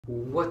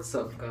What's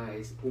up,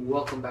 guys?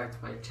 Welcome back to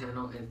my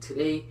channel, and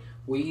today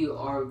we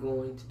are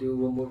going to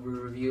do a movie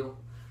review.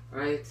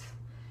 Alright,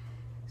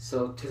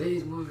 so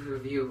today's movie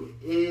review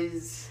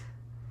is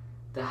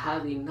the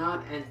highly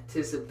not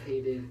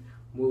anticipated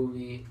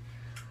movie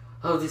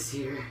of this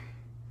year,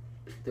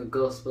 the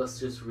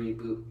Ghostbusters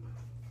reboot.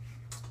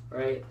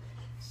 Right,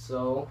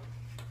 so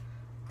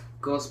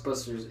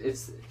Ghostbusters, it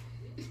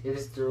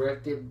is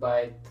directed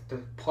by the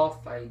Paul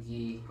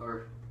Feige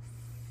or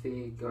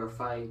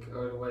Feige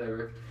or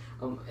whatever.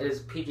 It is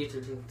a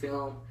PG-13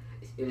 film.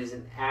 It is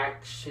an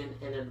action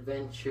and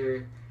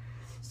adventure,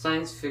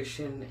 science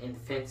fiction and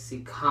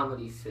fantasy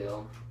comedy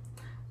film.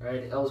 Right,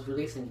 it was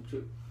released in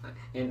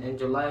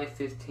July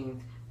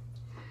 15th,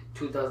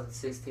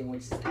 2016,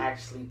 which is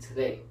actually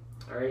today.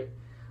 All right,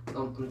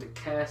 the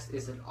cast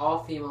is an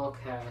all-female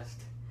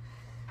cast.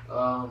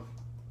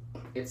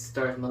 It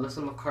stars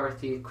Melissa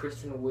McCarthy,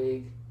 Kristen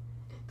Wiig,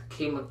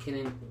 Kate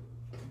McKinnon,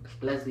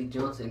 Leslie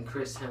Jones, and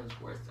Chris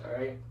Hemsworth. All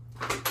right.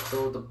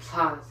 So the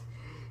plot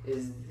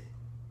is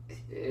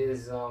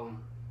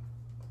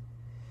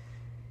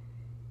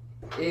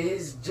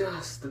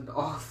just an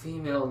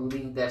all-female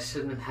lead that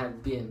shouldn't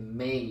have been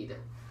made.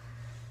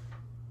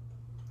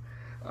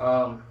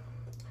 All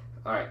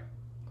right.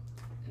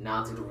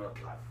 Now to the real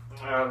plot.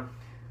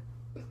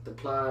 The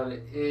plot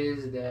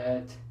is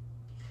that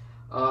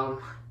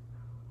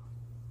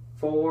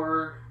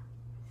four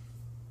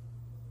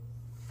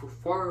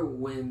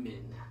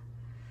women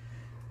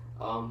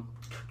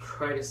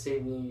try to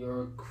save New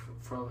York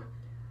from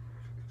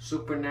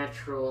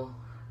supernatural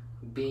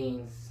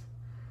beings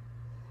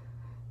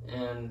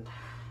and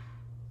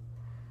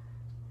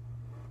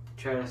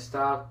try to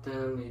stop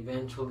them.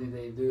 Eventually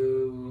they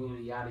do.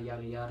 Yada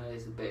yada yada.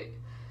 It's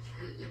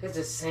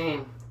the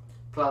same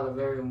plot of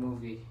every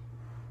movie,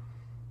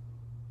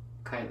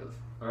 kind of.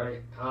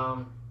 Alright.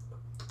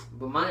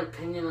 But my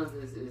opinion on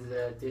this is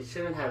that they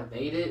shouldn't have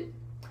made it.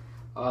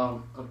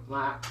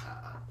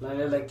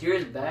 Like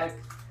years back,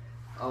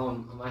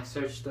 I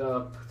searched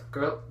up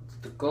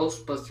the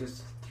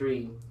Ghostbusters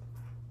 3.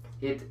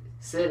 It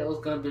said it was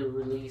gonna be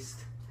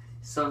released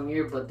some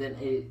year, but then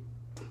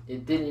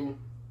it didn't,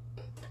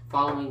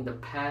 following the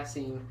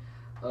passing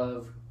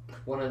of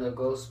one of the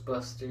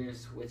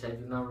Ghostbusters, which I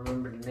do not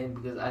remember the name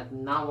because I did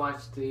not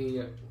watch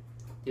the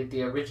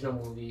original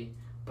movie,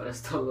 but I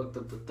still looked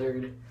up the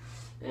third.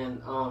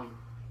 And one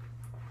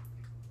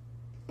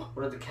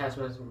of the cast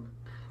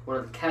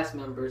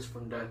members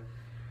from the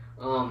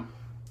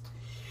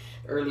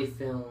early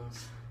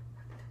films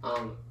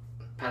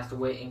passed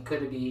away and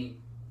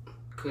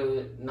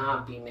could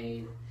not be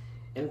made.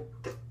 And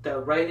the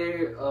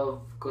writer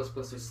of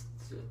Ghostbusters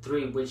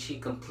 3, which he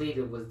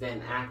completed, was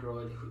Dan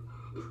Aykroyd,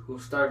 who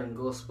starred in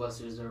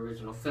Ghostbusters, the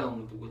original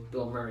film, with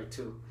Bill Murray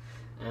too.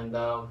 And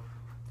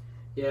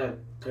yeah,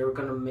 they were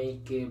gonna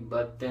make it,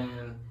 but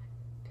then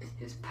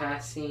his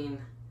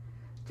passing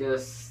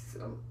just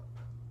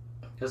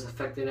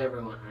affected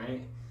everyone,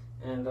 right?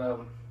 And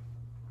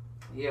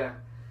yeah,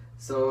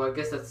 so I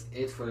guess that's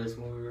it for this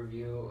movie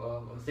review.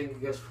 Thank you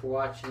guys for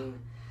watching.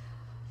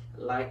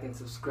 Like and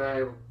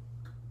subscribe.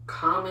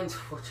 Comment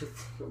what you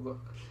think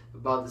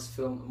about this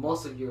film.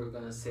 Most of you are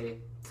gonna say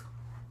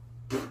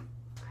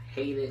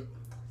hate it,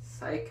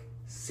 psych,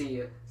 see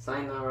ya,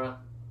 sayonara,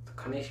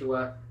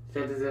 konnichiwa, I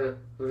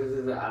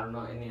don't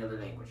know any other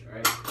language,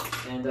 alright?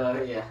 And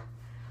yeah.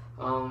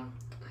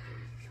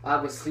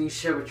 Obviously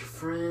share with your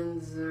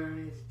friends,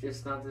 alright?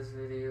 Just not this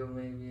video,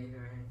 maybe,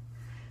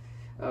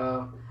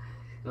 alright?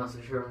 And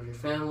also share with your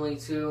family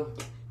too.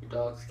 Your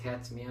dogs,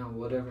 cats, meow,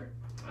 whatever.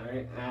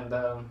 Alright? And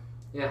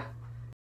yeah.